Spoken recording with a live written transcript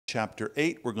chapter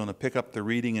 8. We're going to pick up the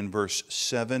reading in verse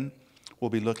 7. We'll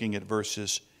be looking at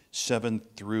verses 7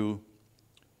 through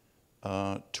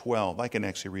 12. I can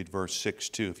actually read verse 6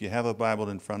 too. If you have a Bible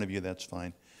in front of you, that's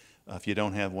fine. If you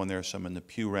don't have one, there are some in the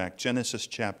pew rack. Genesis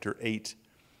chapter 8,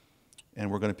 and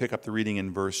we're going to pick up the reading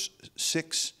in verse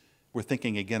 6. We're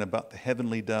thinking again about the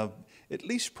heavenly dove, at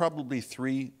least probably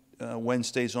 3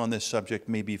 Wednesdays on this subject,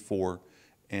 maybe 4.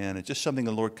 And it's just something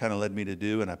the Lord kind of led me to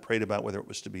do, and I prayed about whether it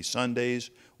was to be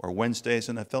Sundays or Wednesdays,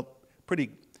 and I felt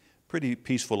pretty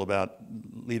peaceful about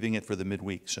leaving it for the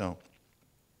midweek. So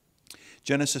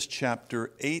Genesis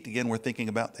chapter 8, again, we're thinking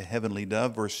about the heavenly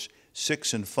dove, verse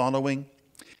 6 and following.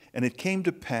 And it came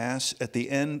to pass at the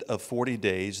end of 40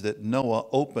 days that Noah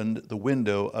opened the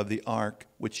window of the ark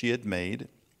which he had made,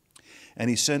 and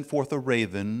he sent forth a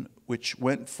raven, which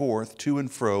went forth to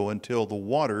and fro until the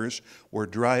waters were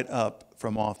dried up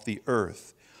from off the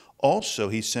earth. Also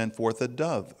he sent forth a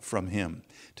dove from him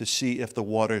to see if the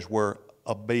waters were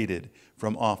abated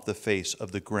from off the face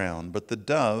of the ground. But the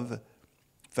dove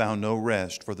found no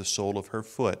rest for the sole of her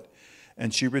foot,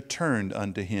 and she returned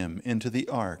unto him into the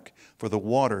ark, for the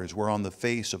waters were on the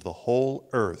face of the whole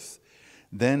earth.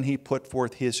 Then he put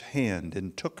forth his hand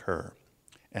and took her,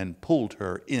 and pulled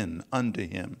her in unto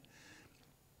him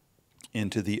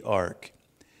into the ark.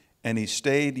 And he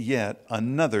stayed yet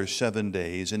another 7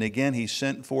 days, and again he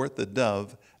sent forth the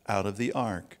dove out of the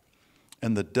ark.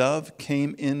 And the dove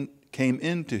came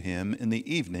into him in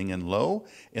the evening, and lo,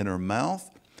 in her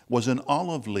mouth was an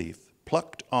olive leaf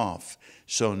plucked off.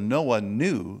 So Noah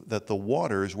knew that the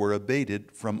waters were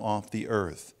abated from off the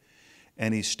earth.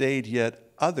 And he stayed yet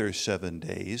other 7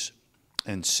 days,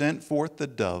 and sent forth the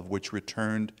dove, which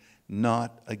returned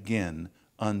not again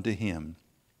unto him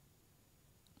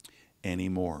any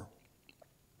more.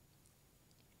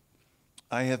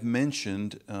 I have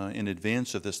mentioned in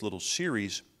advance of this little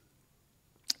series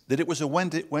that it was a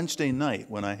Wednesday night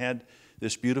when I had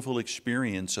this beautiful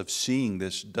experience of seeing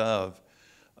this dove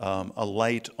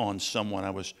alight on someone. I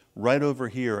was right over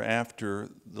here after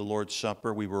the Lord's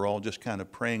Supper. We were all just kind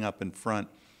of praying up in front.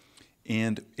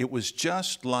 And it was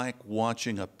just like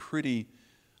watching a pretty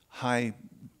high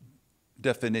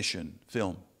definition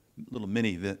film, little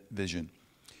mini vision.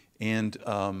 And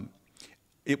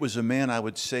it was a man, I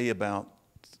would say about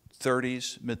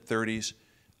 30s, mid-30s,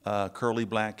 curly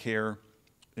black hair.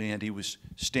 And he was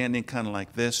standing kind of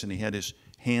like this, and he had his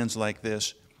hands like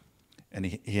this, and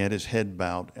he had his head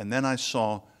bowed. And then I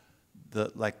saw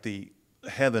the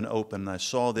heaven open, and I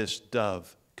saw this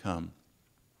dove come.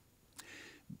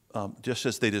 Just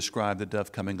as they described the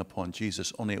dove coming upon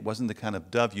Jesus, only it wasn't the kind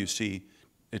of dove you see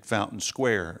at Fountain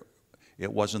Square.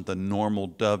 It wasn't the normal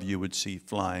dove you would see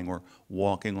flying or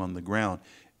walking on the ground.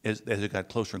 As it got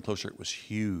closer and closer, it was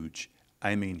huge.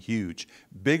 I mean huge.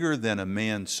 Bigger than a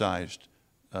man-sized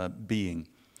being.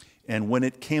 And when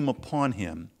it came upon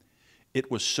him, it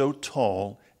was so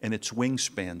tall and its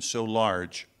wingspan so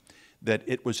large that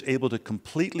it was able to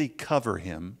completely cover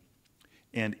him,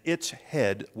 and its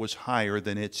head was higher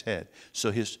than its head.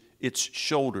 So its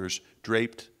shoulders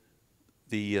draped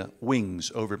the wings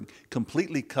over him,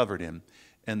 completely covered him,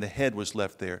 and the head was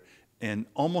left there. And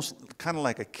almost kind of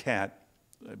like a cat,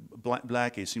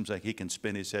 Blackie seems like he can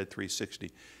spin his head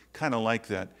 360, kind of like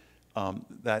that.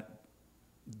 That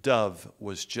dove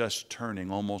was just turning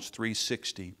almost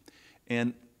 360.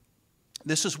 And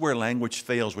this is where language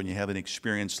fails when you have an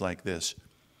experience like this.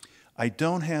 I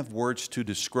don't have words to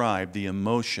describe the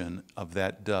emotion of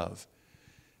that dove.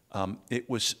 It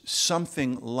was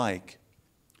something like,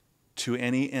 to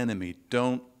any enemy,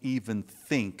 don't even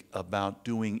think about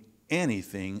doing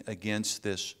anything against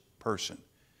this person.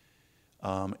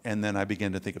 And then I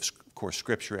began to think of course,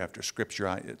 Scripture after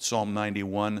Scripture. Psalm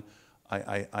 91,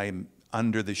 I'm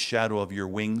under the shadow of your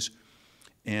wings.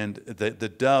 And the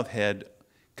dove had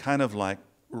kind of like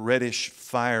reddish,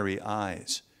 fiery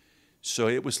eyes. So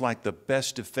it was like the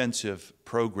best defensive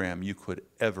program you could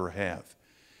ever have.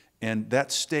 And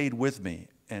that stayed with me.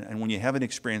 And when you have an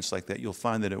experience like that, you'll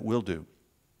find that it will do.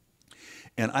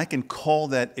 And I can call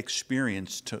that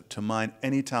experience to mind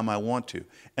anytime I want to.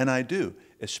 And I do,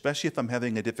 especially if I'm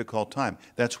having a difficult time.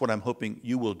 That's what I'm hoping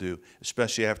you will do,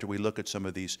 especially after we look at some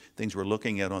of these things we're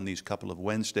looking at on these couple of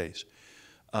Wednesdays.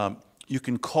 You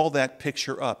can call that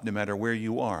picture up no matter where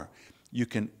you are. You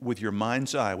can, with your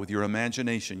mind's eye, with your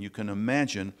imagination, you can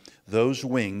imagine those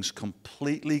wings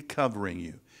completely covering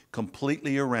you,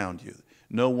 completely around you.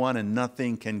 No one and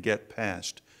nothing can get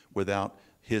past without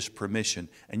his permission.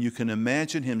 And you can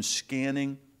imagine him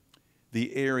scanning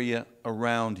the area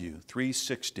around you,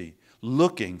 360,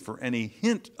 looking for any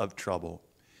hint of trouble.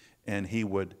 And he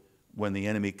would, when the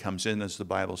enemy comes in, as the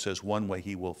Bible says, one way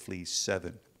he will flee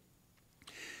 7.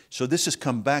 So this has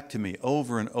come back to me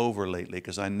over and over lately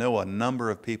because I know a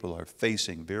number of people are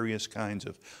facing various kinds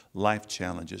of life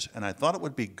challenges. And I thought it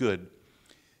would be good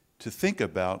to think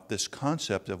about this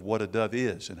concept of what a dove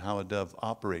is and how a dove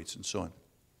operates and so on.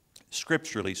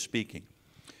 Scripturally speaking,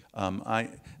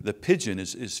 the pigeon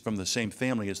is from the same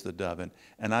family as the dove.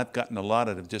 And I've gotten a lot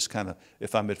of just kind of,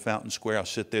 if I'm at Fountain Square, I'll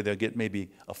sit there, they'll get maybe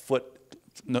a foot,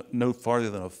 no farther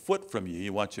than a foot from you.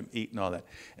 You watch them eat and all that.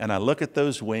 And I look at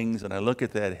those wings, and I look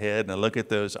at that head, and I look at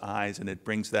those eyes, and it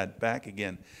brings that back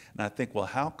again. And I think, well,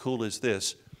 how cool is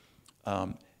this?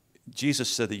 Jesus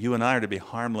said that you and I are to be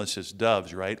harmless as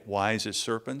doves, right? Wise as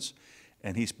serpents.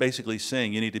 And he's basically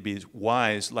saying you need to be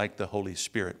wise like the Holy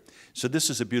Spirit. So this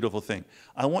is a beautiful thing.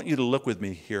 I want you to look with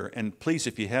me here. And please,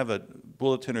 if you have a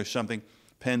bulletin or something,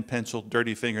 pen, pencil,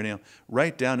 dirty fingernail,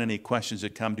 write down any questions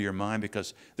that come to your mind,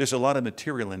 because there's a lot of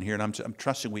material in here, and I'm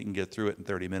trusting we can get through it in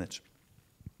 30 minutes.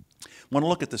 I want to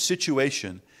look at the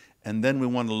situation, and then we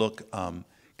want to look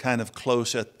kind of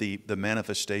close at the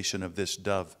manifestation of this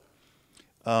dove.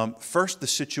 First, the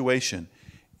situation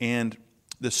and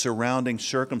the surrounding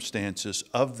circumstances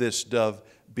of this dove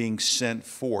being sent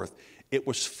forth. It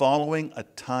was following a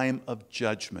time of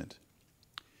judgment.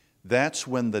 That's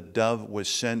when the dove was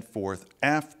sent forth,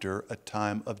 after a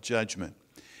time of judgment.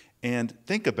 And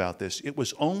think about this. It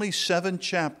was only 7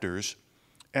 chapters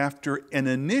after an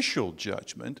initial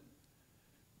judgment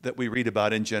that we read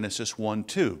about in Genesis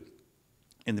 1:2.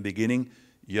 In the beginning,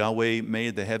 Yahweh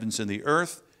made the heavens and the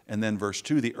earth. And then verse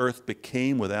 2, the earth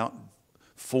became without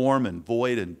form and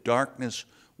void, and darkness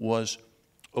was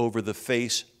over the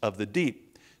face of the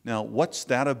deep. Now, what's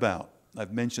that about?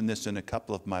 I've mentioned this in a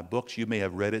couple of my books. You may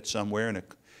have read it somewhere in a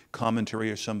commentary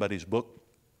or somebody's book.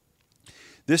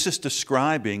 This is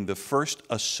describing the first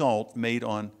assault made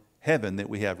on heaven that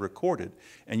we have recorded.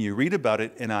 And you read about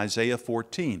it in Isaiah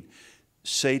 14.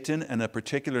 Satan and a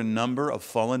particular number of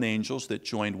fallen angels that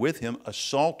joined with him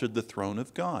assaulted the throne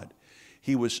of God.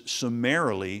 He was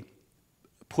summarily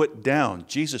put down.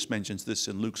 Jesus mentions this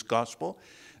in Luke's gospel.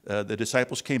 The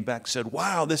disciples came back and said,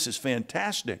 wow, this is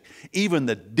fantastic. Even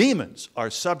the demons are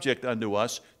subject unto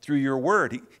us through your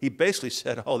word. He basically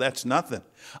said, oh, that's nothing.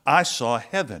 I saw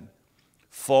heaven.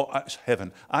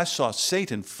 I saw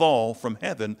Satan fall from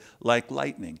heaven like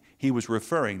lightning. He was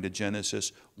referring to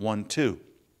Genesis 1:2.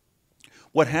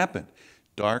 What happened?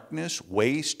 Darkness,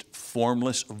 waste,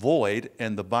 formless, void.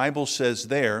 And the Bible says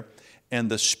there, and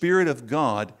the Spirit of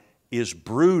God is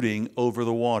brooding over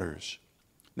the waters.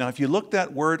 Now, if you look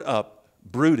that word up,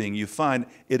 brooding, you find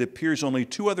it appears only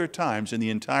 2 other times in the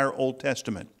entire Old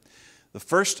Testament. The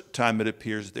first time it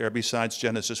appears there, besides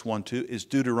Genesis 1:2, is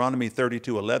Deuteronomy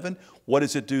 32:11. What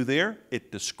does it do there?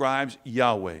 It describes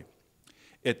Yahweh.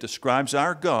 It describes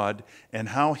our God and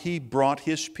how He brought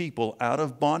His people out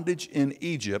of bondage in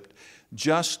Egypt,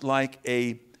 just like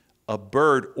a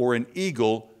bird or an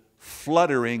eagle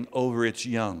fluttering over its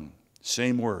young.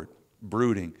 Same word,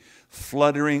 brooding.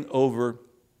 Fluttering over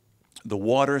the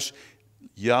waters.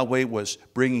 Yahweh was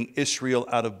bringing Israel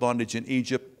out of bondage in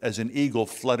Egypt as an eagle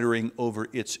fluttering over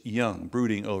its young,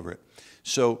 brooding over it.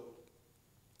 So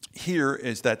here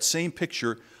is that same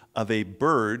picture of a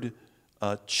bird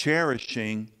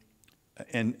cherishing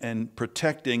and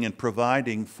protecting and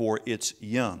providing for its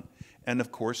young. And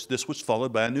of course, this was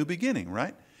followed by a new beginning,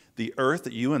 right? The earth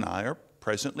that you and I are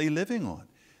presently living on.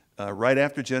 Right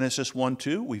after Genesis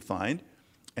 1:2, we find,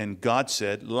 and God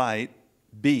said, light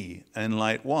be, and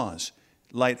light was.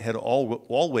 Light had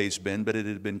always been, but it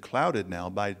had been clouded now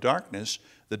by darkness,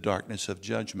 the darkness of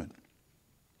judgment.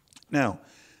 Now,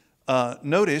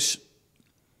 notice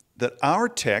that our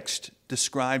text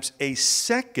describes a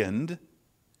second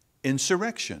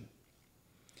insurrection.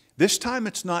 This time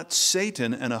it's not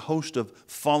Satan and a host of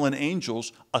fallen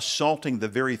angels assaulting the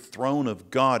very throne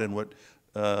of God in what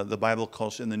the Bible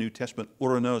calls in the New Testament,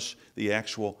 Uranos, the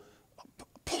actual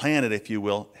planet, if you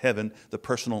will, heaven, the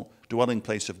personal dwelling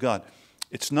place of God.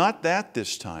 It's not that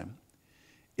this time.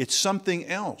 It's something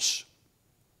else.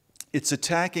 It's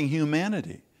attacking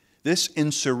humanity. This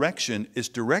insurrection is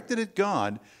directed at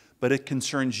God, but it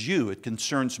concerns you. It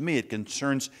concerns me. It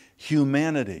concerns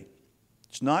humanity.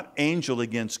 It's not angel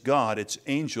against God. It's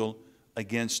angel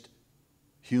against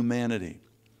humanity.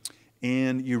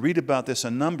 And you read about this a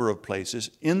number of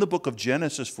places. In the book of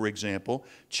Genesis, for example,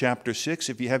 chapter 6,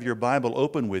 if you have your Bible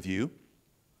open with you,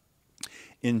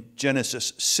 in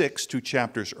Genesis 6, 2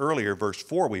 chapters earlier, verse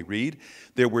 4, we read,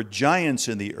 there were giants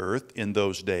in the earth in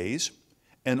those days,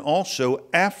 and also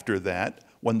after that,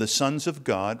 when the sons of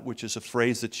God, which is a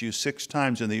phrase that's used 6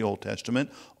 times in the Old Testament,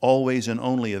 always and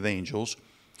only of angels,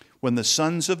 when the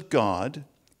sons of God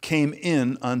came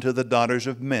in unto the daughters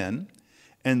of men,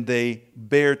 and they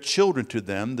bare children to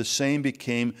them. The same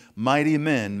became mighty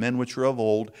men, men which were of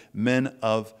old, men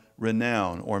of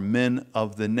renown, or men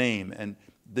of the name. And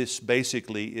this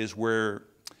basically is where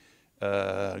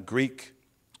Greek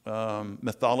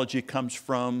mythology comes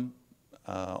from.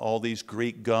 All these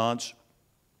Greek gods,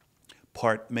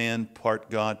 part man, part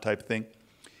God type thing.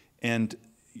 And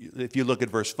if you look at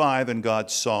verse 5, and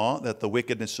God saw that the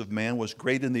wickedness of man was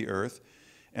great in the earth,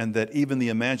 and that even the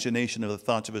imagination of the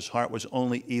thoughts of his heart was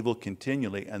only evil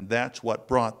continually. And that's what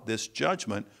brought this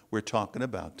judgment we're talking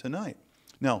about tonight.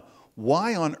 Now,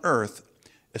 why on earth,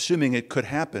 assuming it could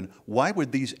happen, why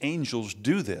would these angels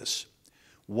do this?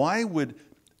 Why would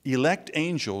elect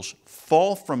angels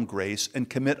fall from grace and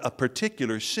commit a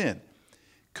particular sin,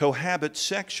 cohabit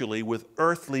sexually with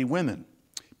earthly women?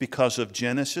 Because of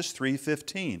Genesis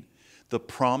 3:15. The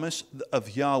promise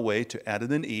of Yahweh to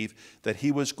Adam and Eve that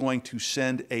he was going to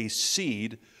send a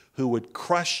seed who would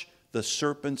crush the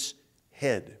serpent's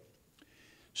head.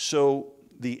 So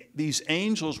these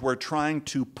angels were trying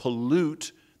to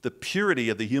pollute the purity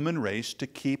of the human race to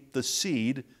keep the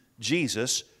seed,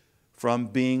 Jesus, from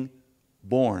being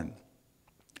born.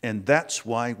 And that's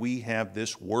why we have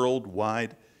this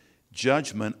worldwide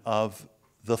judgment of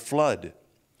the flood.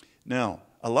 Now,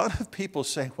 a lot of people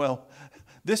say, well,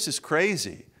 this is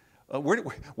crazy.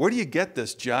 Where do you get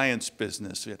this giants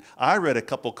business? I read a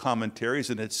couple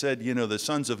commentaries and it said, the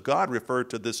sons of God refer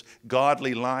to this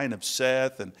godly line of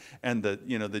Seth, and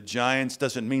the giants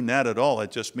doesn't mean that at all. It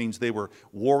just means they were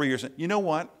warriors. You know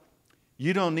what?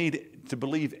 You don't need to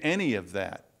believe any of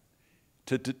that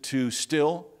to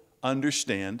still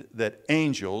understand that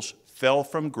angels fell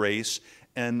from grace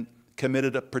and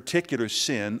committed a particular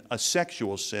sin, a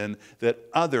sexual sin, that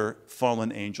other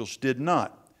fallen angels did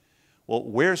not. Well,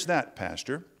 where's that,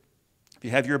 Pastor? If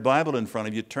you have your Bible in front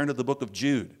of you, turn to the book of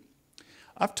Jude.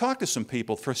 I've talked to some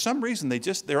people, for some reason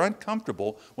they're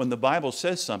uncomfortable when the Bible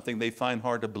says something they find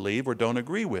hard to believe or don't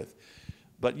agree with.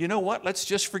 But you know what? Let's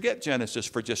just forget Genesis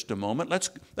for just a moment.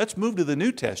 Let's move to the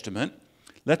New Testament.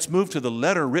 Let's move to the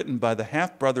letter written by the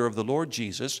half-brother of the Lord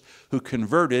Jesus, who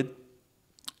converted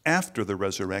after the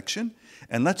resurrection,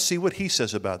 and let's see what he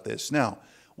says about this. Now,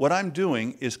 what I'm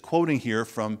doing is quoting here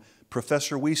from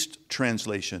Professor Wuest's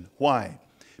translation. Why?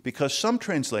 Because some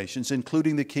translations,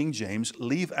 including the King James,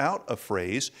 leave out a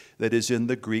phrase that is in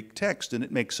the Greek text, and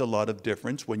it makes a lot of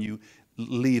difference when you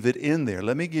leave it in there.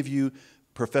 Let me give you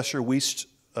Professor Wuest's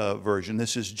version.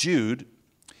 This is Jude,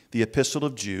 the Epistle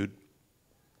of Jude,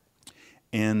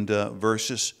 and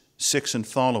verses 6 and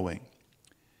following.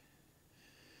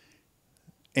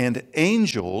 And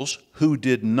angels who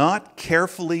did not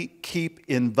carefully keep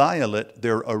inviolate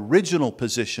their original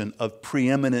position of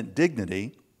preeminent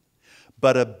dignity,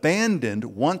 but abandoned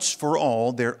once for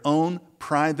all their own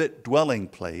private dwelling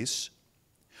place,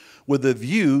 with a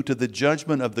view to the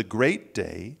judgment of the great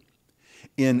day,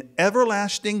 in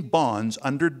everlasting bonds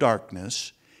under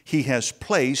darkness, he has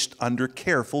placed under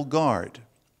careful guard,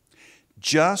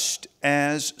 just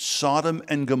as Sodom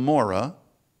and Gomorrah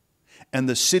and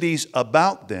the cities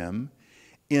about them,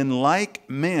 in like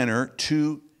manner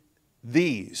to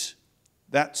these.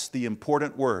 That's the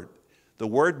important word. The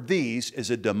word these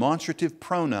is a demonstrative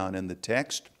pronoun in the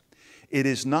text. It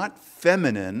is not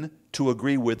feminine to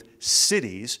agree with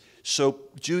cities. So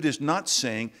Jude is not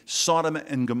saying Sodom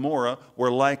and Gomorrah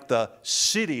were like the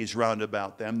cities round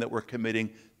about them that were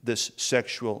committing this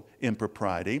sexual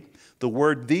impropriety. The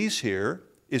word these here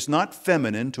is not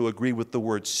feminine to agree with the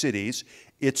word cities.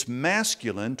 It's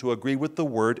masculine to agree with the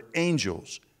word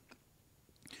angels.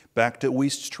 Back to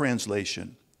Wuest's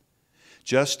translation.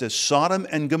 Just as Sodom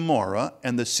and Gomorrah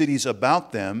and the cities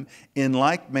about them, in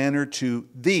like manner to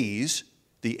these,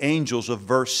 the angels of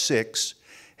verse 6,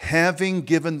 having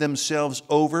given themselves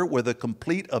over with a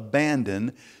complete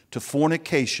abandon to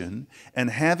fornication, and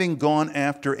having gone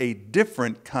after a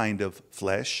different kind of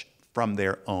flesh from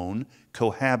their own,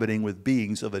 cohabiting with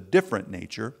beings of a different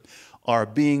nature, are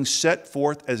being set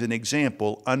forth as an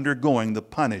example, undergoing the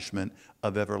punishment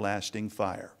of everlasting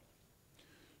fire.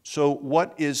 So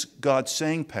what is God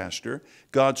saying, Pastor?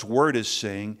 God's word is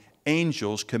saying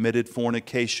angels committed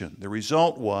fornication. The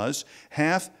result was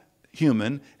half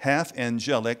human, half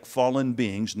angelic fallen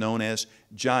beings known as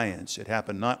giants. It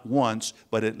happened not once,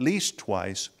 but at least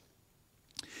twice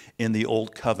in the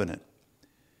Old Covenant.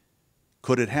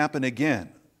 Could it happen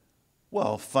again?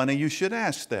 Well, funny you should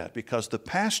ask that, because the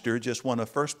pastor just won a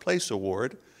first place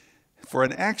award for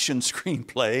an action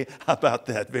screenplay about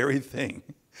that very thing.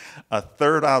 A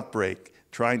third outbreak,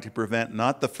 trying to prevent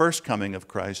not the first coming of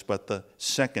Christ, but the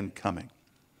second coming.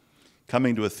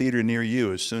 Coming to a theater near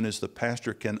you as soon as the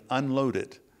pastor can unload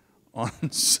it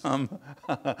on some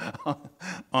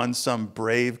on some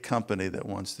brave company that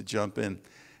wants to jump in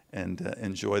and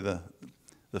enjoy the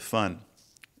fun.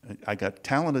 I got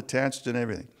talent attached and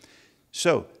everything.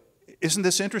 So, isn't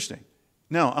this interesting?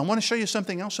 Now, I want to show you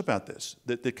something else about this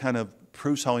that kind of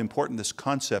proves how important this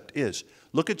concept is.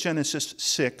 Look at Genesis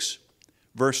 6,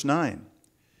 verse 9.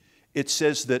 It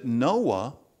says that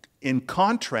Noah, in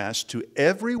contrast to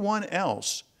everyone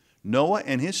else, Noah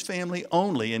and his family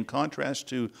only, in contrast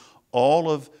to all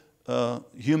of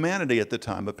humanity at the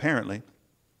time, apparently,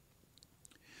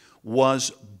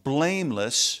 was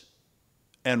blameless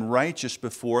and righteous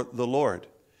before the Lord.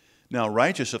 Now,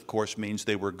 righteous, of course, means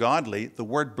they were godly. The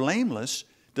word blameless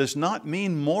does not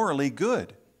mean morally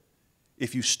good.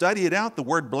 If you study it out, the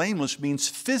word blameless means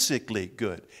physically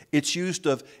good. It's used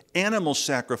of animal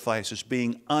sacrifices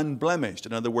being unblemished.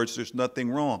 In other words, there's nothing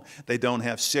wrong. They don't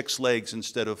have 6 legs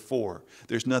instead of 4.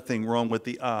 There's nothing wrong with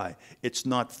the eye. It's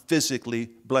not physically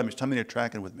blemished. How many are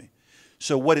tracking with me?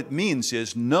 So what it means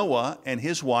is Noah and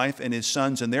his wife and his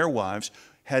sons and their wives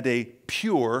had a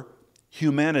pure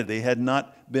humanity, had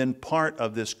not been part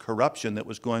of this corruption that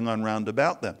was going on round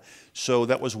about them. So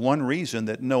that was one reason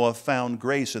that Noah found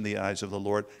grace in the eyes of the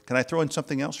Lord. Can I throw in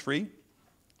something else free?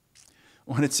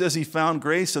 When it says he found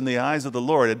grace in the eyes of the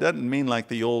Lord, it doesn't mean like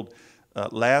the old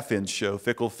laugh-in show,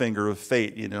 fickle finger of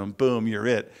fate, boom, you're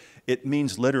it. It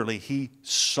means literally he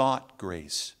sought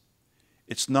grace.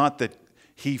 It's not that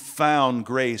he found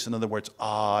grace. In other words,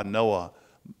 Noah,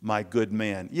 my good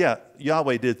man. Yeah,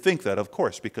 Yahweh did think that, of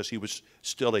course, because he was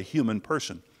still a human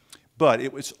person. But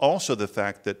it was also the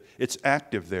fact that it's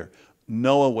active there.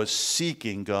 Noah was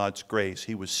seeking God's grace.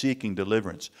 He was seeking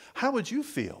deliverance. How would you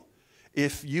feel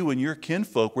if you and your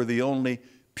kinfolk were the only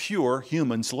pure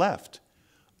humans left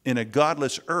in a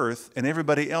godless earth, and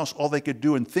everybody else, all they could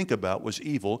do and think about was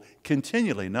evil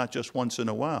continually, not just once in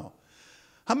a while?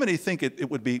 How many think it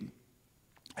would be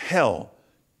hell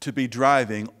to be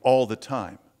driving all the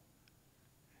time?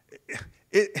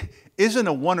 Isn't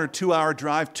a 1 or 2 hour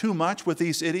drive too much with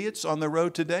these idiots on the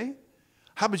road today?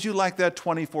 How would you like that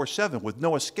 24/7 with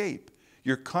no escape?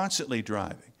 You're constantly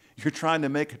driving. You're trying to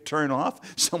make a turn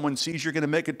off. Someone sees you're going to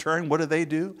make a turn. What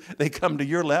do? They come to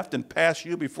your left and pass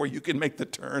you before you can make the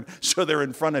turn, so they're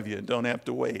in front of you and don't have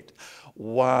to wait.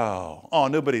 Wow. Oh,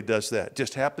 nobody does that.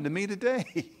 Just happened to me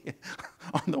today.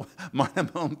 Mind my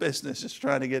own business, just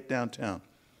trying to get downtown.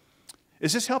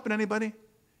 Is this helping anybody?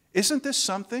 Isn't this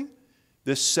something?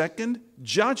 This second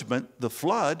judgment, the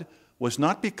flood, was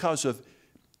not because of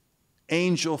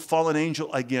fallen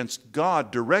angel against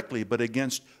God directly,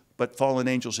 but fallen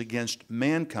angels against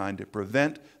mankind to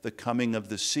prevent the coming of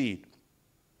the seed.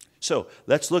 So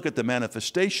let's look at the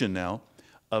manifestation now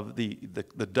of the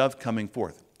dove coming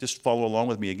forth. Just follow along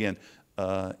with me again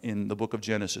in the book of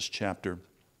Genesis, chapter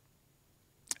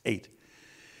 8.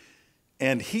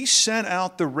 And he sent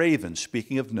out the raven,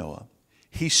 speaking of Noah,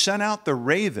 he sent out the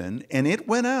raven, and it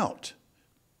went out,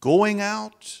 going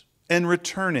out and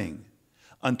returning,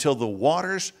 until the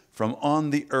waters from on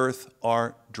the earth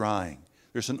are drying.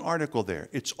 There's an article there.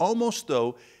 It's almost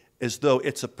as though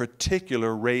it's a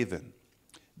particular raven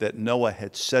that Noah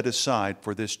had set aside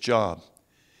for this job.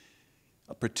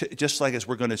 Just like as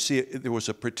we're going to see, there was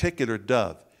a particular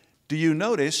dove. Do you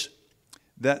notice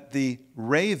that the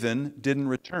raven didn't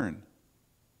return?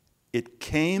 It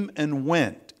came and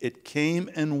went. It came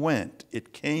and went.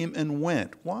 It came and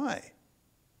went. Why?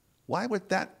 Why would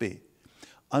that be?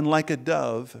 Unlike a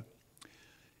dove,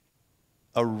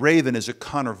 a raven is a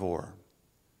carnivore.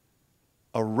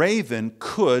 A raven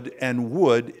could and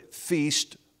would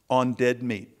feast on dead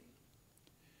meat.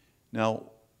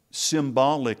 Now,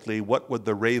 symbolically, what would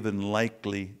the raven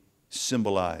likely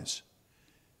symbolize?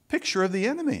 Picture of the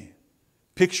enemy.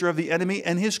 Picture of the enemy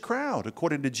and his crowd.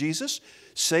 According to Jesus,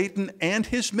 Satan and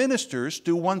his ministers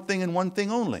do one thing and one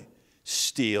thing only: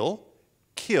 steal,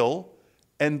 kill,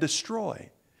 and destroy.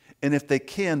 And if they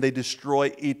can, they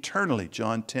destroy eternally.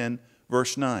 John 10,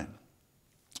 verse 9.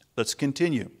 Let's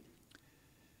continue.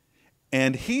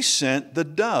 And he sent the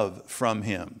dove from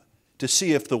him to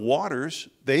see if the waters,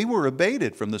 they were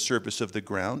abated from the surface of the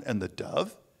ground. And the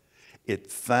dove,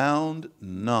 it found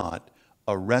not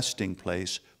a resting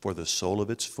place for the sole of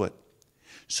its foot.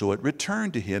 So it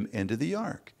returned to him into the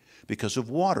ark, because of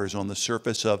waters on the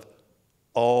surface of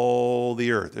all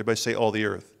the earth. Everybody say all the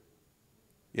earth.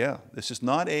 Yeah, this is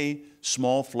not a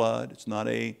small flood. It's not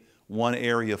a one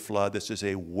area flood. This is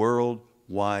a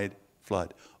worldwide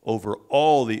flood over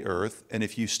all the earth. And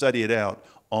if you study it out,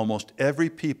 almost every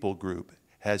people group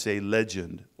has a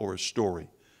legend or a story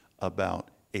about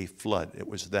a flood. It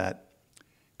was that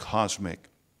cosmic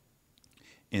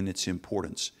in its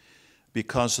importance.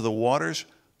 Because the waters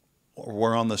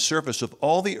were on the surface of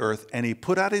all the earth, and he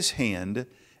put out his hand,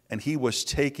 and he was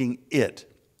taking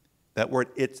it. That word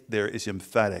 "it" there is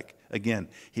emphatic. Again,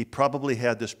 he probably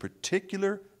had this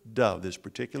particular dove, this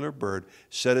particular bird,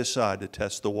 set aside to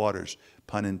test the waters,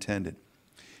 pun intended.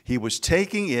 He was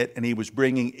taking it, and he was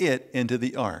bringing it into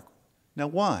the ark. Now,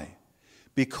 why?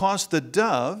 Because the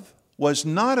dove was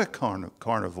not a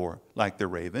carnivore like the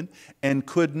raven and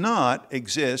could not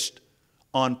exist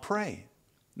on prey.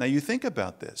 Now, you think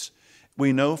about this.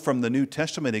 We know from the New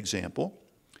Testament example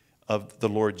of the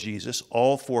Lord Jesus,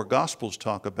 all four Gospels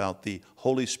talk about the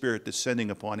Holy Spirit descending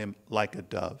upon him like a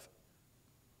dove.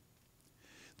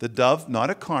 The dove, not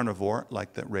a carnivore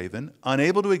like the raven,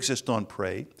 unable to exist on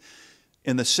prey.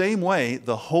 In the same way,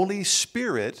 the Holy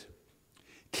Spirit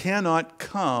cannot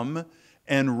come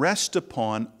and rest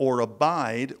upon or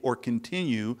abide or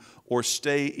continue or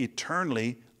stay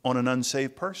eternally on an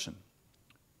unsaved person.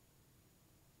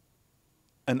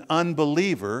 An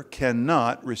unbeliever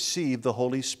cannot receive the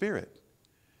Holy Spirit.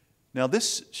 Now,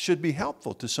 this should be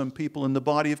helpful to some people in the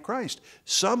body of Christ.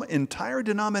 Some entire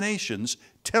denominations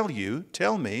tell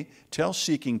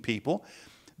seeking people,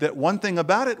 that one thing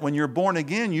about it, when you're born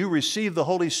again, you receive the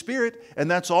Holy Spirit,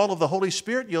 and that's all of the Holy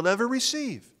Spirit you'll ever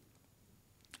receive.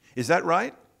 Is that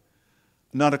right?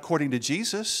 Not according to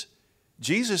Jesus.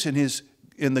 Jesus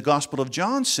in the Gospel of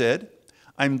John said,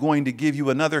 I'm going to give you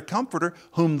another comforter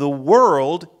whom the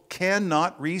world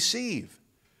cannot receive.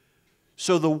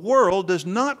 So the world does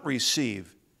not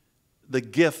receive the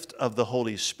gift of the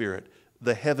Holy Spirit,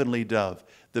 the heavenly dove,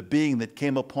 the being that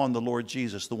came upon the Lord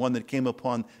Jesus, the one that came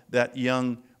upon that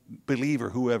young believer,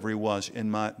 whoever he was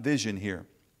in my vision here.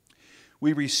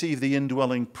 We receive the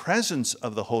indwelling presence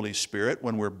of the Holy Spirit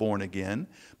when we're born again,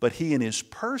 but he in his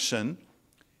person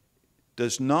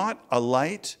does not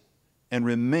alight and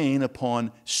remain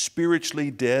upon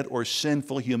spiritually dead or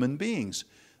sinful human beings.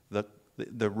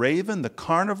 The raven, the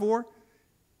carnivore,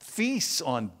 feasts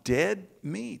on dead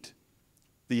meat.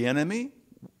 The enemy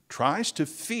tries to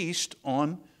feast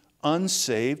on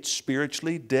unsaved,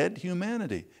 spiritually dead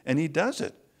humanity, and he does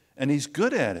it, and he's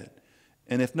good at it.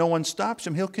 And if no one stops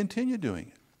him, he'll continue doing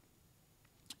it.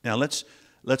 Now let's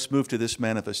move to this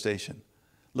manifestation.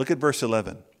 Look at verse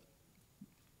 11.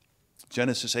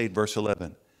 Genesis 8, verse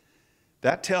 11.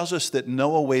 That tells us that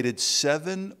Noah waited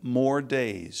 7 more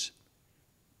days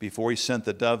before he sent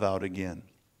the dove out again.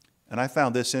 And I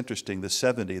found this interesting. The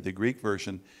 70, the Greek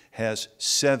version, has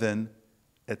 7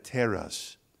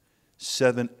 eteros.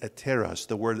 7 eteros.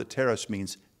 The word eteros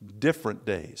means different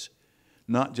days,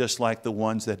 not just like the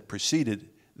ones that preceded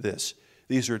this.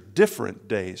 These are different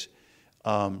days.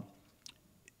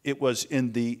 It was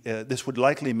in this would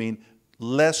likely mean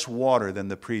less water than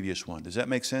the previous one. Does that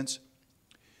make sense?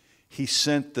 He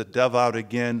sent the dove out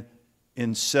again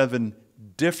in 7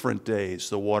 different days.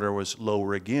 The water was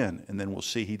lower again. And then we'll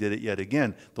see he did it yet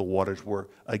again. The waters were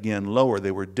again lower.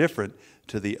 They were different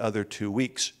to the other 2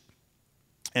 weeks.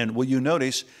 And will you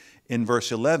notice in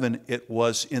verse 11, it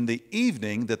was in the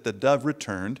evening that the dove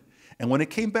returned. And when it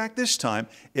came back this time,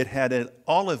 it had an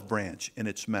olive branch in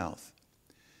its mouth.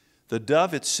 The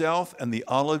dove itself and the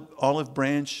olive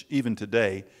branch, even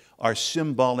today, are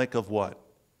symbolic of what?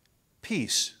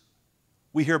 Peace.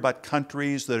 We hear about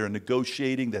countries that are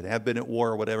negotiating, that have been at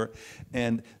war or whatever,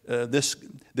 and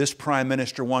this prime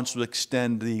minister wants to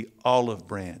extend the olive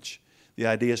branch. The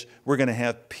idea is we're going to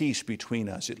have peace between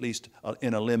us, at least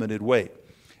in a limited way.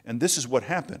 And this is what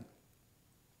happened.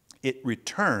 It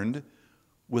returned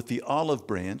with the olive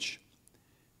branch,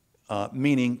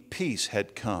 meaning peace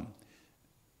had come.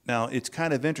 Now, it's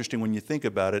kind of interesting when you think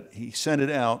about it. He sent it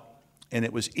out, and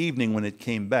it was evening when it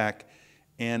came back,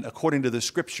 and according to the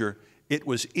Scripture, it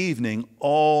was evening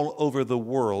all over the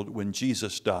world when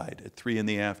Jesus died at 3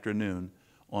 p.m.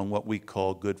 on what we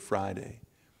call Good Friday.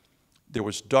 There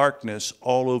was darkness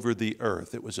all over the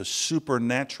earth. It was a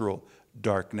supernatural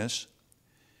darkness,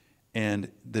 and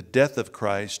the death of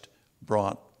Christ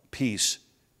brought peace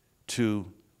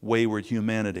to wayward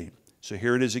humanity. So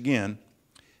here it is again.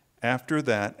 After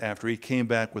that, after he came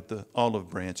back with the olive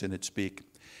branch in its beak,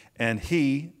 and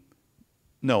he,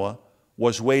 Noah,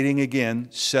 was waiting again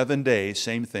 7 days,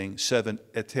 same thing, 7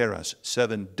 eteros,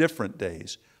 7 different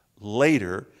days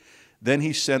later. Then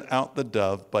he sent out the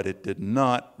dove, but it did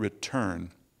not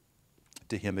return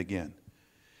to him again.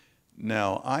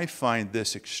 Now, I find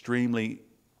this extremely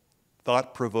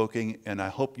thought-provoking, and I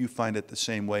hope you find it the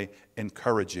same way,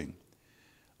 encouraging.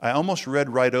 I almost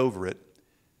read right over it,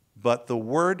 but the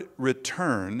word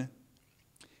return,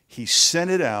 he sent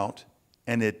it out,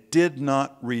 and it did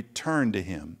not return to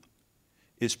him,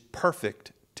 is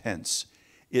perfect tense.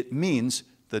 It means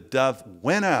the dove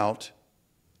went out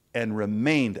and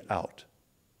remained out.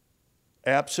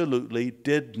 Absolutely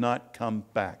did not come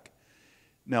back.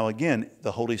 Now again,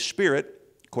 the Holy Spirit,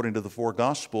 according to the four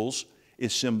Gospels,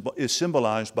 is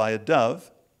symbolized by a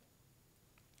dove.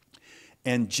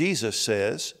 And Jesus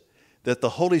says that the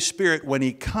Holy Spirit, when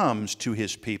he comes to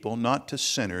his people, not to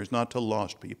sinners, not to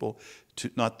lost people,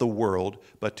 not the world,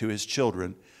 but to his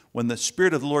children, when the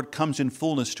Spirit of the Lord comes in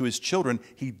fullness to his children,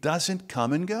 he doesn't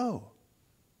come and go.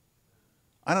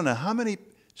 I don't know how many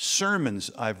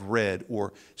sermons I've read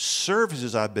or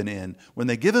services I've been in, when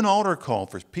they give an altar call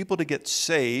for people to get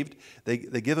saved, they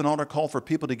give an altar call for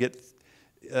people to get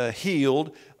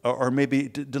healed or maybe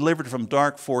delivered from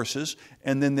dark forces,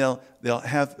 and then they'll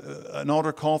have an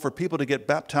altar call for people to get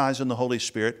baptized in the Holy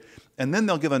Spirit, and then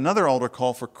they'll give another altar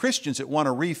call for Christians that want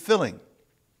a refilling,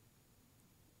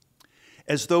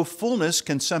 as though fullness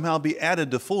can somehow be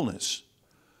added to fullness.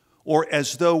 Or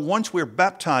as though once we're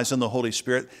baptized in the Holy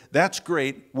Spirit, that's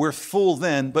great, we're full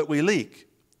then, but we leak.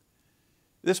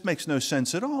 This makes no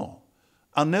sense at all.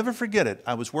 I'll never forget it.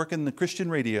 I was working the Christian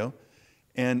radio,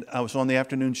 and I was on the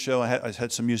afternoon show. I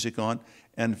had some music on,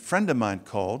 and a friend of mine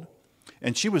called,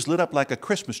 and she was lit up like a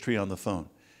Christmas tree on the phone.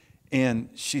 And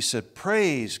she said,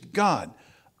 "Praise God,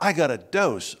 I got a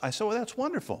dose." I said, "Well, that's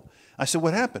wonderful." I said,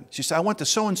 "What happened?" She said, "I went to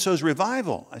so-and-so's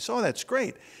revival." I said, "Oh, that's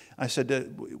great." I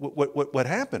said, what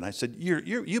happened? I said,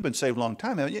 you've been saved a long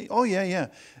time, haven't you? "Oh, yeah, yeah."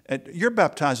 "And you're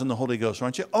baptized in the Holy Ghost,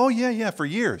 aren't you?" "Oh, yeah, yeah, for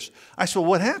years." I said, "Well,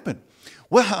 what happened?"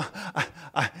 "Well,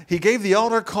 he gave the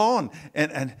altar call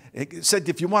and it said,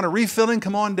 if you want a refilling,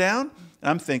 come on down."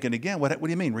 And I'm thinking again, what do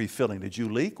you mean refilling? Did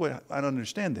you leak? I don't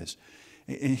understand this.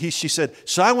 And she said,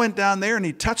 "So I went down there and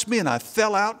he touched me and I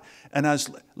fell out and I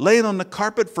was laying on the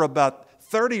carpet for about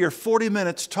 30 or 40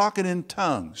 minutes talking in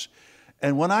tongues.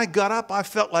 And when I got up, I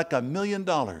felt like $1 million.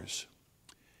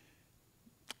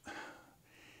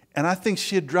 And I think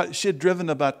she had driven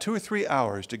about 2 or 3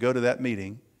 hours to go to that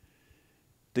meeting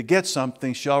to get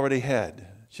something she already had.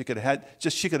 She could have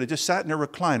just sat in her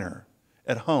recliner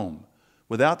at home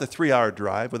without the 3-hour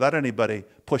drive, without anybody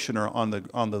pushing her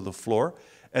onto the floor,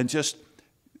 and just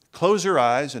close her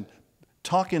eyes and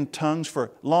talk in tongues for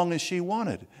as long as she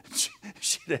wanted.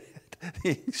 She'd had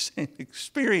the same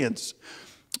experience.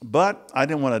 But I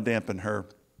didn't want to dampen her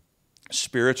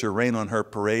spirits or rain on her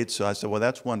parade, so I said, "Well,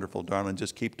 that's wonderful, darling.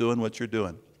 Just keep doing what you're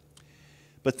doing."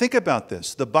 But think about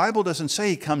this. The Bible doesn't say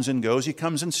he comes and goes. He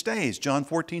comes and stays. John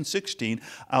 14:16,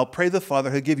 "I'll pray the Father,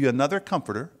 he'll give you another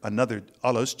comforter," another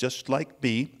allos, just like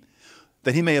me,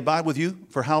 "that he may abide with you"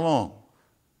 for how long?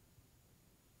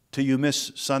 Till you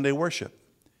miss Sunday worship.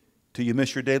 Till you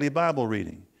miss your daily Bible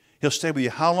reading. He'll stay with you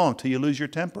how long? Till you lose your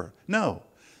temper? No.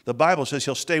 The Bible says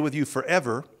he'll stay with you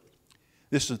forever.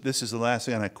 This is the last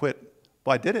thing, and I quit.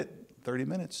 Well, I did it. 30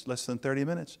 minutes, less than 30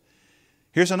 minutes.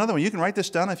 Here's another one. You can write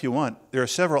this down if you want. There are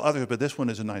several others, but this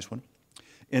one is a nice one.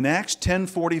 In Acts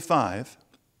 10:45,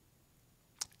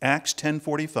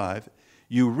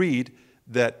 you read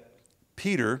that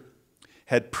Peter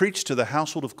had preached to the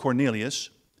household of Cornelius.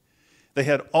 They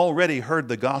had already heard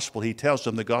the gospel. He tells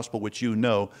them the gospel, which you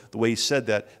know, the way he said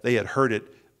that, they had heard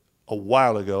it a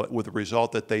while ago, with the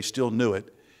result that they still knew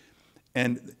it.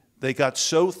 And they got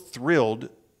so thrilled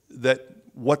that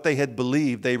what they had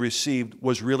believed they received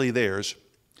was really theirs.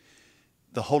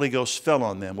 The Holy Ghost fell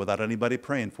on them without anybody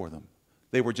praying for them.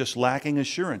 They were just lacking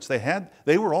assurance.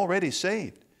 They were already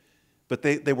saved, but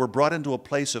they were brought into a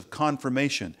place of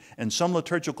confirmation. And some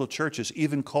liturgical churches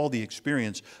even call the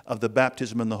experience of the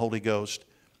baptism in the Holy Ghost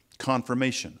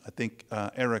confirmation. I think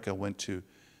Erica went to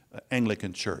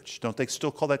Anglican church. Don't they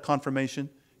still call that confirmation?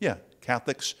 Yeah,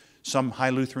 Catholics, some high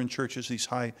Lutheran churches, these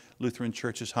high Lutheran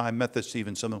churches, high Methodists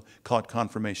even, some of them call it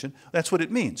confirmation. That's what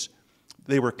it means.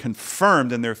 They were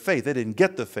confirmed in their faith. They didn't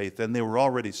get the faith, then they were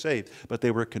already saved, but they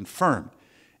were confirmed.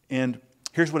 And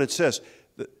here's what it says.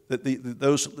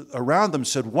 Those around them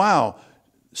said, "Wow."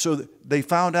 So they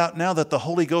found out now that the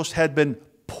Holy Ghost had been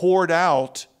poured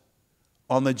out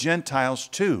on the Gentiles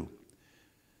too.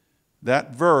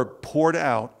 That verb, poured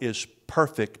out, is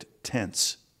perfect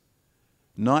tense,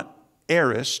 not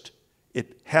aorist.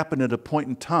 It happened at a point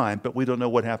in time, but we don't know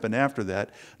what happened after that.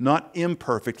 Not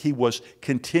imperfect. He was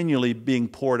continually being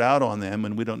poured out on them,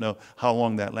 and we don't know how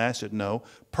long that lasted. No,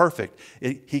 perfect.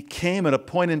 He came at a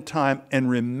point in time and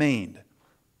remained.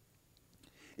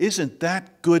 Isn't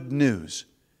that good news?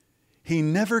 He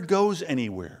never goes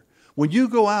anywhere. When you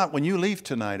go out, when you leave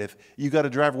tonight, if you got to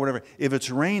drive or whatever, if it's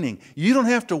raining, you don't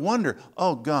have to wonder,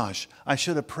 "Oh gosh, I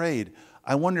should have prayed.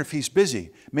 I wonder if he's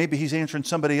busy. Maybe he's answering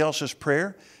somebody else's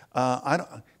prayer.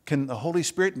 Can the Holy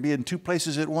Spirit be in 2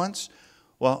 places at once?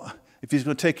 Well, if he's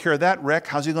going to take care of that wreck,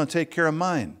 how's he going to take care of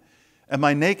mine? Am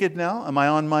I naked now? Am I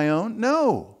on my own?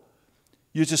 No.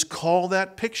 You just call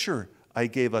that picture I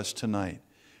gave us tonight.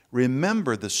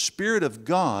 Remember, the Spirit of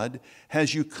God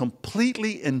has you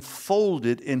completely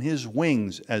enfolded in His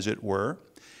wings, as it were.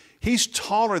 He's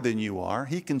taller than you are.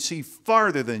 He can see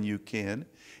farther than you can.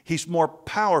 He's more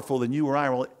powerful than you or I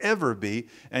will ever be,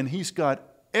 and He's got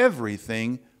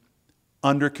everything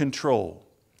under control.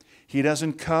 He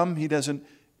doesn't come, He doesn't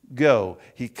go.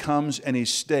 He comes and He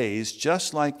stays,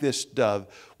 just like this dove.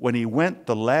 When He went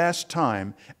the last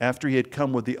time, after He had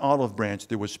come with the olive branch,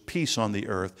 there was peace on the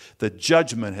earth. The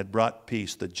judgment had brought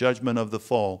peace. The judgment of the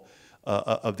fall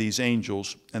of these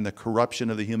angels and the corruption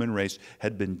of the human race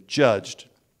had been judged.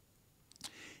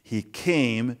 He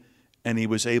came and He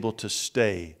was able to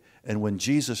stay. And when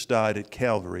Jesus died at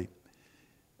Calvary,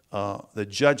 the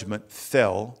judgment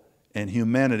fell and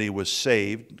humanity was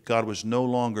saved. God was no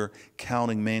longer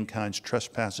counting mankind's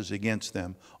trespasses against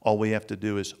them. All we have to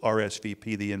do is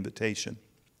RSVP the invitation.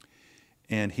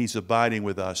 And He's abiding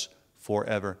with us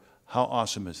forever. How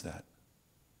awesome is that?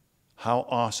 How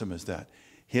awesome is that?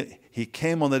 He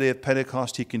came on the day of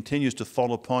Pentecost. He continues to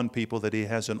fall upon people that He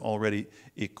hasn't already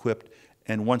equipped.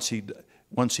 And once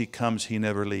he comes, He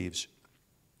never leaves.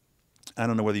 I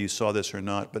don't know whether you saw this or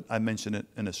not, but I mentioned it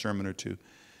in a sermon or two.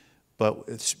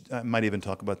 But I might even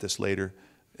talk about this later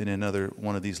in another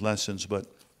one of these lessons. But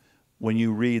when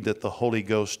you read that the Holy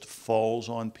Ghost falls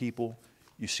on people,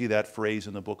 you see that phrase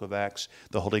in the book of Acts.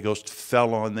 The Holy Ghost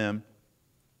fell on them,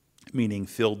 meaning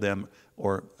filled them,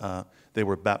 or they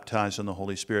were baptized in the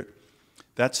Holy Spirit.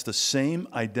 That's the same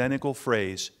identical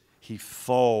phrase, He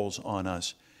falls on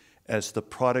us, as the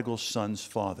prodigal son's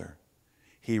father.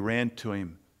 He ran to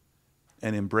him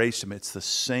and embraced him. It's the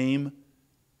same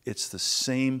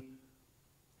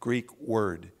Greek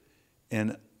word.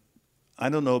 And I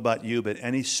don't know about you, but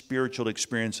any spiritual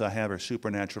experience I have or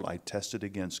supernatural, I test it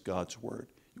against God's word.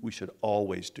 We should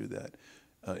always do that.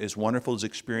 As wonderful as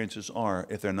experiences are,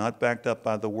 if they're not backed up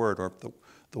by the word, or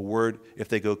the word, if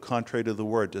they go contrary to the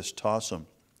word, just toss them.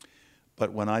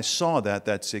 But when I saw that,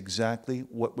 that's exactly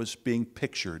what was being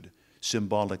pictured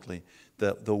symbolically.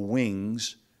 The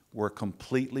wings were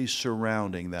completely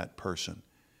surrounding that person.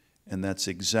 And that's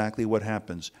exactly what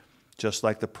happens. Just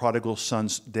like the prodigal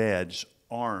son's dad's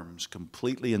arms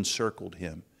completely encircled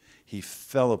him. He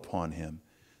fell upon him.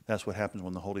 That's what happens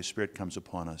when the Holy Spirit comes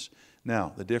upon us.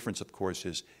 Now, the difference, of course,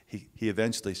 is he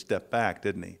eventually stepped back,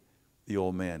 didn't he? The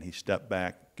old man, he stepped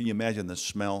back. Can you imagine the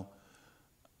smell?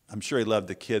 I'm sure he loved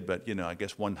the kid, but, I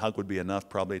guess one hug would be enough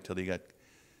probably until he got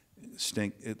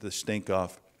the stink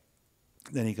off.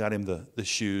 Then he got him the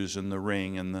shoes and the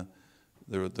ring and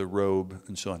the robe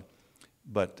and so on.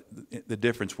 But the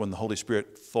difference, when the Holy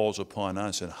Spirit falls upon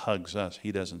us and hugs us,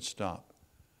 He doesn't stop.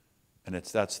 And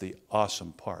that's the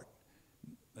awesome part.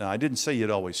 Now, I didn't say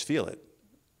you'd always feel it.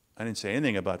 I didn't say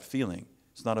anything about feeling.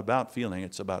 It's not about feeling,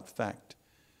 it's about fact.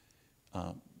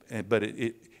 But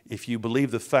if you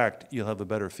believe the fact, you'll have a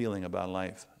better feeling about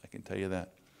life. I can tell you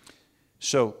that.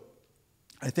 So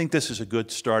I think this is a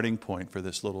good starting point for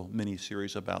this little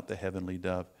mini-series about the heavenly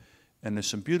dove. And there's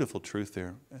some beautiful truth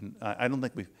there. And I don't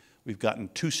think we've gotten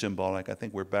too symbolic. I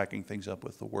think we're backing things up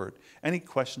with the Word. Any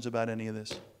questions about any of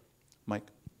this? Mike?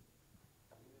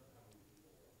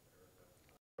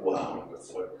 Wow.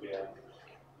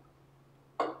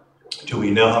 Do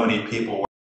we know how many people were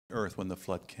on earth when the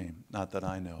flood came? Not that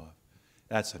I know of.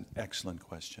 That's an excellent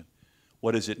question.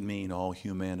 What does it mean, all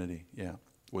humanity? Yeah,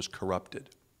 was corrupted.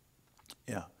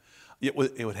 Yeah. It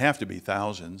would have to be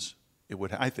thousands.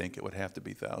 I think it would have to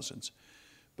be thousands.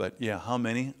 But yeah, how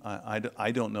many?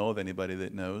 I don't know of anybody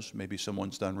that knows. Maybe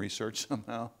someone's done research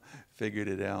somehow, figured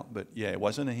it out. But yeah, it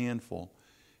wasn't a handful.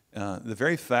 The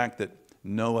very fact that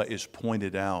Noah is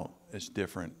pointed out as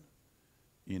different,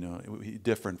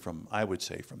 different from, I would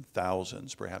say, from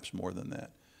thousands, perhaps more than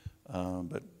that.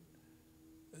 But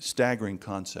staggering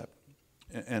concept.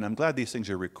 And I'm glad these things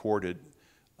are recorded.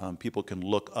 People can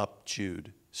look up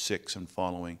Jude 6 and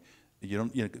following.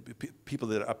 People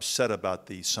that are upset about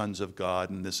the sons of God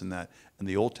and this and that, and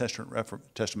the Old Testament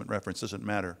reference doesn't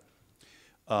matter.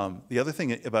 The other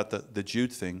thing about the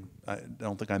Jude thing, I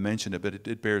don't think I mentioned it, but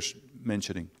it bears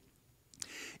mentioning.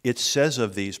 It says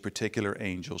of these particular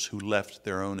angels who left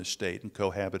their own estate and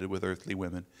cohabited with earthly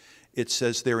women, it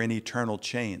says they're in eternal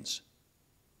chains.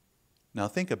 Now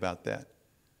think about that.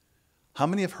 How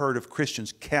many have heard of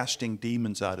Christians casting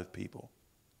demons out of people?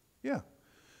 Yeah.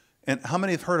 And how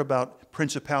many have heard about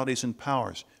principalities and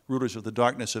powers, rulers of the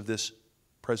darkness of this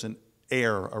present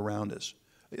air around us?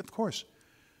 Of course.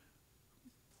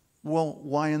 Well,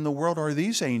 why in the world are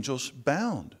these angels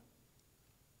bound?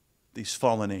 These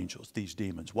fallen angels, these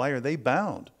demons. Why are they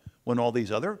bound when all these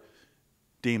other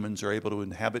demons are able to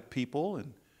inhabit people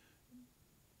and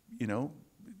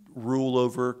rule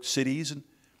over cities, and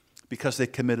because they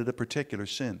committed a particular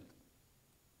sin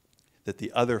that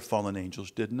the other fallen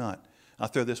angels did not. I'll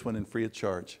throw this one in free of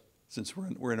charge, since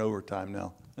we're in overtime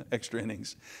now, extra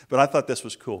innings. But I thought this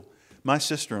was cool. My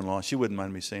sister-in-law, she wouldn't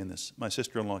mind me saying this, my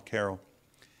sister-in-law, Carol,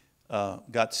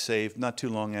 got saved not too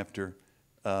long after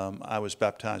I was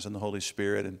baptized in the Holy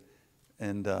Spirit,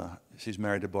 and she's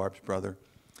married to Barb's brother.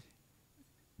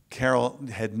 Carol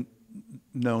had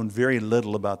known very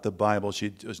little about the Bible.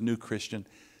 She was a new Christian,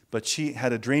 but she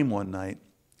had a dream one night,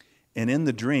 and in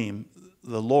the dream,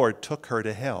 the Lord took her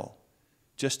to hell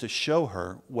just to show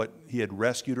her what he had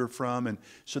rescued her from, and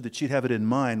so that she'd have it in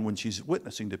mind when she's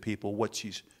witnessing to people what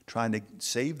she's trying to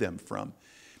save them from.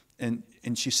 And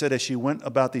she said as she went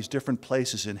about these different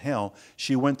places in hell,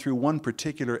 she went through one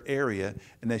particular area,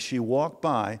 and as she walked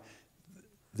by,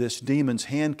 this demon's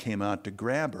hand came out to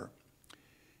grab her.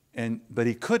 But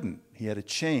he couldn't. He had a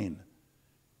chain.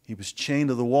 He was chained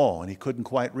to the wall, and he couldn't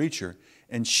quite reach her.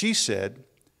 And she said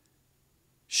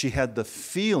she had the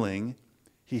feeling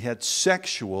he had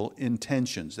sexual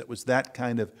intentions. That was that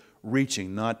kind of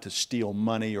reaching, not to steal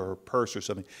money or a purse or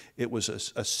something. It was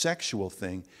a sexual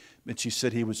thing. And she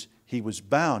said he was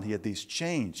bound. He had these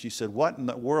chains. She said, what in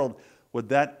the world would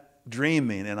that dream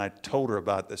mean? And I told her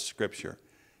about this scripture.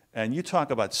 And you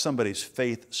talk about somebody's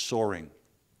faith soaring.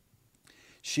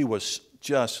 She was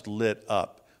just lit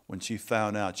up when she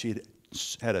found out. She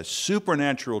had a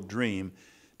supernatural dream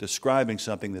describing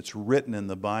something that's written in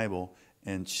the Bible.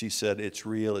 And she said, it's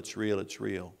real, it's real, it's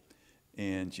real.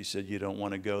 And she said, you don't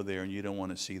want to go there, and you don't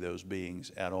want to see those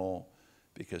beings at all,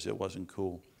 because it wasn't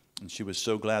cool. And she was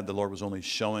so glad the Lord was only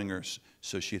showing her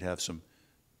so she'd have some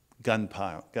gun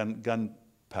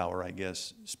power, I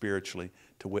guess, spiritually,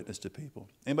 to witness to people.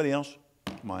 Anybody else?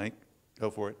 Mike,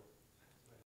 go for it.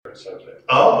 Subject.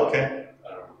 Oh, okay.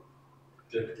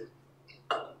 Did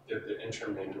the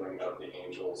intermingling of the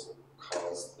angels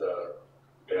cause the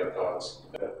bad thoughts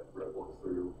that rippled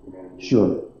through humanity?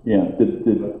 Sure. Yeah. If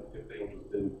the angels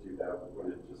didn't do that,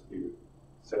 would it just be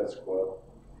status quo?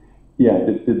 Yeah.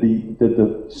 Did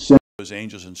the sin Those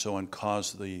angels and so on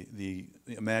cause the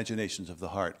imaginations of the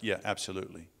heart? Yeah,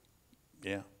 absolutely.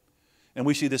 Yeah. And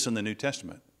we see this in the New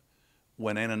Testament.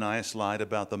 When Ananias lied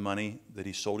about the money that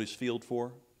he sold his field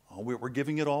for, we're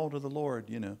giving it all to the Lord,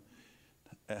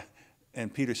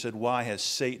 And Peter said, why has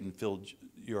Satan filled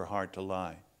your heart to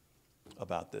lie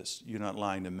about this? You're not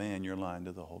lying to man, you're lying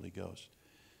to the Holy Ghost.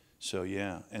 So,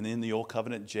 yeah. And in the Old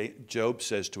Covenant, Job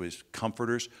says to his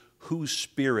comforters, whose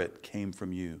spirit came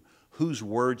from you? Whose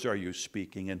words are you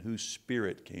speaking, and whose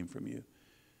spirit came from you?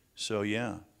 So,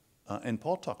 yeah. And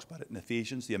Paul talks about it in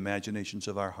Ephesians. The imaginations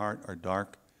of our heart are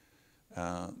dark.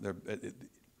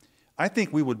 I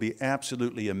think we would be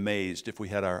absolutely amazed if we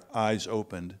had our eyes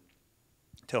opened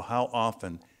to how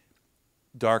often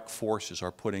dark forces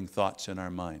are putting thoughts in our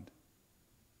mind.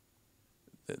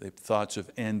 Thoughts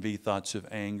of envy, thoughts of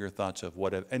anger, thoughts of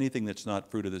whatever, anything that's not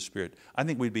fruit of the Spirit. I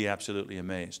think we'd be absolutely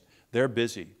amazed. They're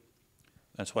busy.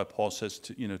 That's why Paul says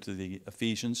to the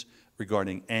Ephesians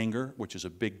regarding anger, which is a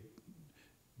big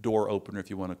door opener, if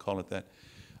you want to call it that.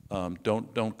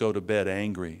 Don't go to bed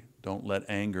angry. Don't let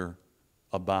anger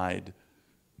abide.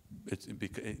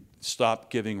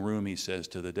 Stop giving room, he says,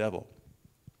 to the devil.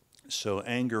 So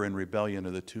anger and rebellion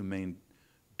are the two main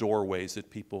doorways that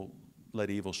people let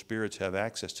evil spirits have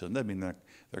access to. It doesn't mean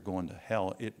they're going to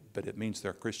hell, but it means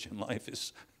their Christian life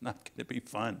is not going to be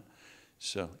fun.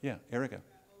 So, yeah, Erica.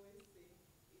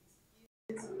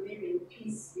 It's to live in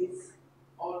peace with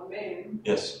all men.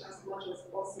 Yes. As much as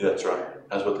possible. That's right.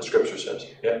 That's what the scripture says.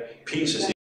 Yeah. Peace is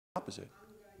the opposite.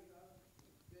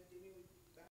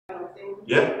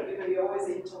 Yeah. You're always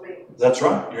in torment. That's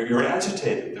right. You're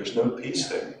agitated. There's no peace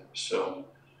there. So,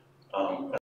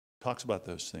 talks about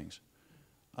those things.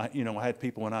 I had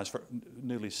people when I was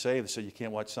newly saved that said you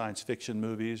can't watch science fiction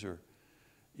movies or,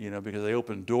 because they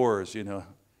open doors,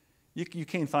 You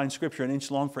can't find scripture an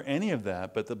inch long for any of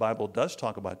that, but the Bible does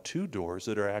talk about two doors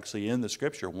that are actually in the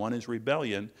scripture. One is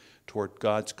rebellion toward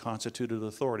God's constituted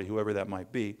authority, whoever that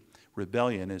might be.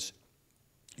 Rebellion is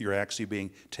you're actually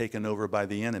being taken over by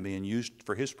the enemy and used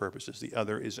for his purposes. The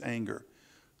other is anger.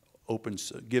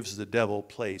 Gives the devil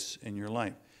place in your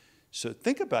life. So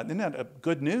think about it. Isn't that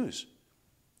good news?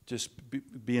 Just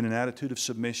be in an attitude of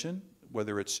submission,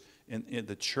 whether it's in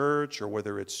the church or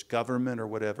whether it's government or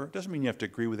whatever. It doesn't mean you have to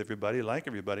agree with everybody, like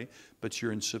everybody, but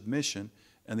you're in submission.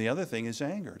 And the other thing is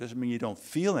anger. It doesn't mean you don't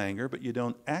feel anger, but you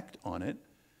don't act on it,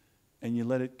 and you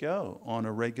let it go on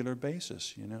a regular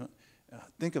basis.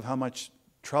 Think of how much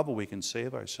trouble we can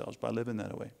save ourselves by living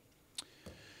that way.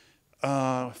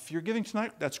 If you're giving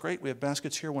tonight, that's great. We have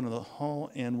baskets here, one in the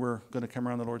hall, and we're going to come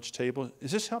around the Lord's table.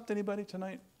 Has this helped anybody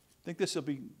tonight? I think this will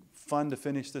be fun to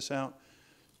finish this out.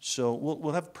 So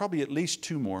we'll have probably at least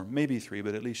 2 more, maybe 3,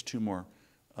 but at least 2 more.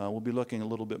 We'll be looking a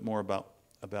little bit more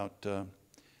about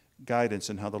guidance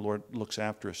and how the Lord looks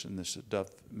after us in this dove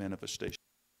manifestation.